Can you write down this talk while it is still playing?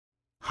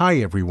Hi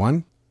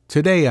everyone.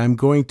 Today I'm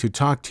going to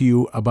talk to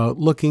you about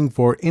looking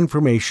for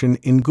information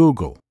in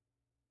Google.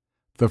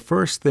 The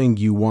first thing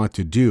you want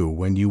to do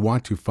when you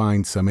want to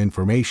find some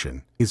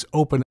information is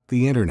open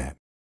the Internet.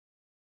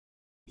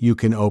 You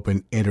can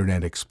open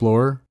Internet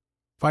Explorer,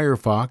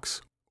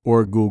 Firefox,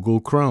 or Google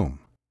Chrome.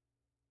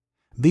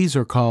 These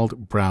are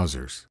called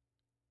browsers.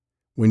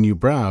 When you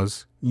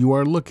browse, you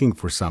are looking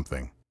for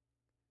something.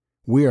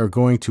 We are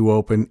going to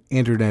open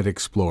Internet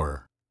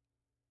Explorer.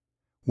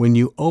 When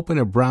you open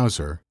a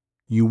browser,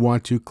 you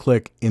want to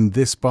click in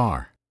this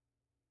bar.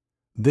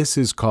 This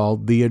is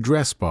called the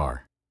address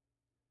bar.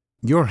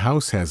 Your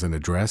house has an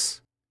address.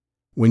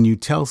 When you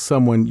tell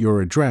someone your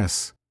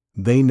address,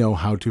 they know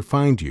how to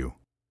find you.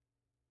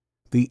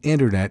 The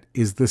Internet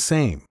is the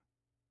same.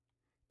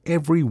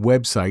 Every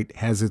website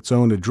has its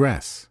own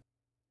address.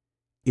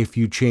 If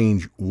you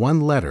change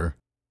one letter,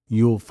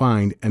 you'll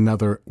find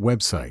another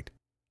website.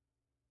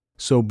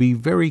 So be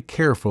very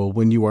careful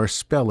when you are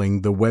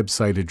spelling the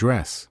website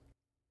address.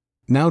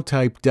 Now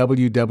type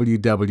www.google.com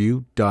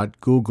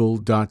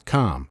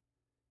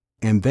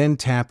and then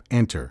tap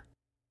Enter.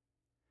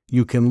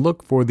 You can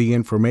look for the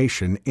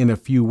information in a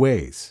few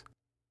ways.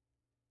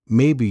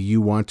 Maybe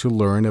you want to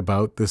learn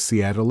about the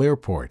Seattle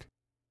Airport.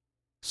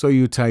 So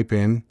you type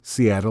in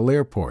Seattle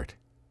Airport.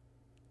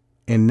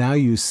 And now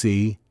you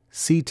see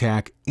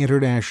SeaTac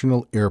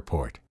International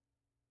Airport.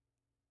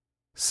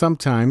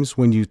 Sometimes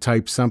when you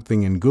type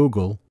something in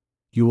Google,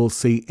 you will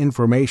see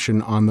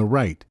information on the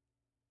right.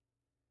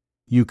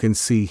 You can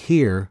see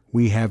here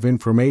we have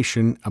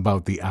information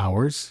about the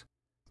hours,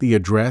 the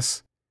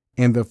address,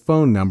 and the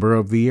phone number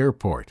of the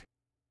airport.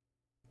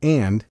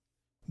 And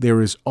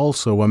there is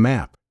also a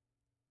map.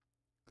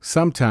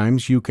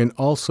 Sometimes you can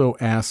also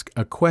ask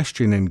a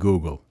question in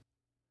Google.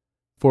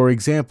 For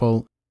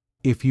example,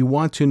 if you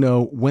want to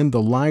know when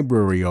the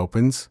library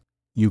opens,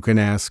 you can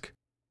ask,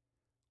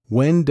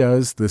 "When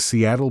does the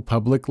Seattle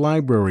Public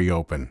Library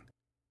open?"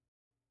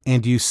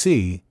 And you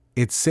see,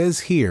 it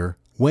says here,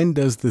 "When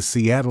does the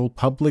Seattle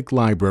Public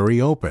Library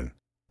open?"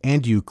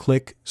 And you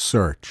click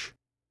Search.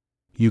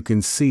 You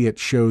can see it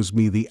shows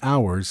me the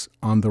hours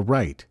on the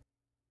right.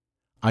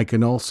 I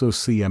can also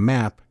see a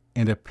map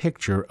and a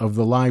picture of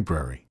the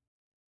library.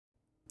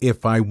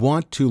 If I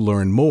want to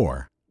learn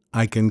more,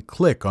 I can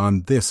click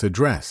on this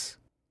address.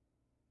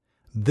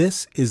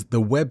 This is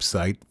the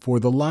website for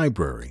the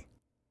library.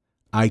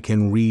 I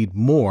can read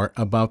more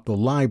about the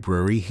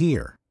library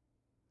here.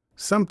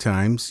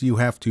 Sometimes you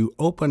have to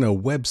open a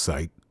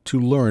website to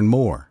learn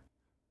more.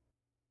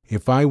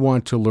 If I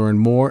want to learn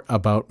more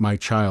about my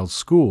child's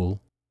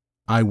school,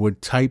 I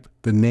would type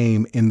the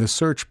name in the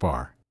search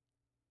bar.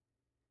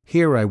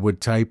 Here I would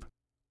type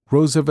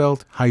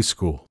Roosevelt High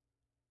School.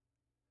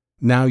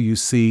 Now you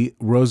see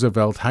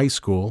Roosevelt High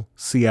School,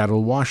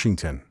 Seattle,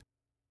 Washington.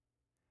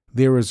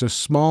 There is a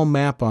small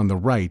map on the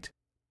right,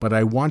 but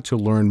I want to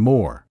learn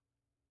more.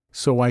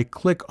 So I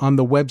click on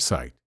the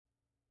website.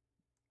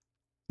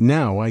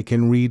 Now I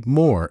can read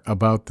more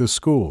about the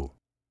school.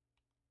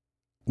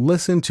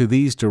 Listen to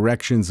these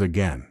directions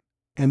again,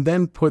 and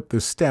then put the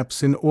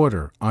steps in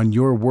order on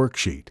your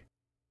worksheet.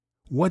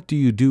 What do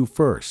you do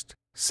first,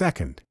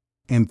 second,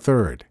 and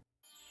third?